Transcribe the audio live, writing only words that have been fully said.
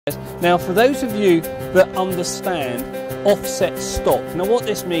Now, for those of you that understand offset stock, now what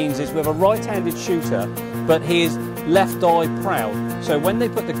this means is we have a right-handed shooter, but he is left eye proud. So when they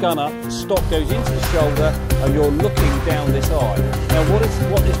put the gun up, the stock goes into the shoulder and you're looking down this eye. Now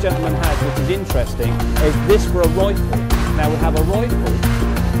what this gentleman has, which is interesting, is this for a rifle. Now we have a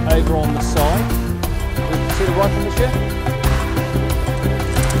rifle over on the side. See the rifle, monsieur?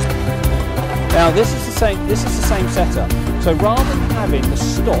 Now this is the same setup. So rather than having the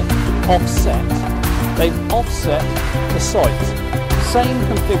stock offset, they've offset the sight. Same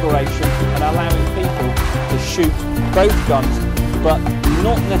configuration and allowing people to shoot both guns, but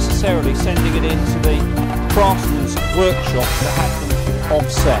not necessarily sending it into the craftsman's workshop to have them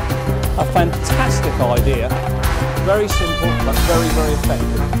offset. A fantastic idea, very simple but very, very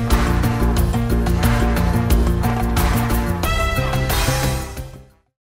effective.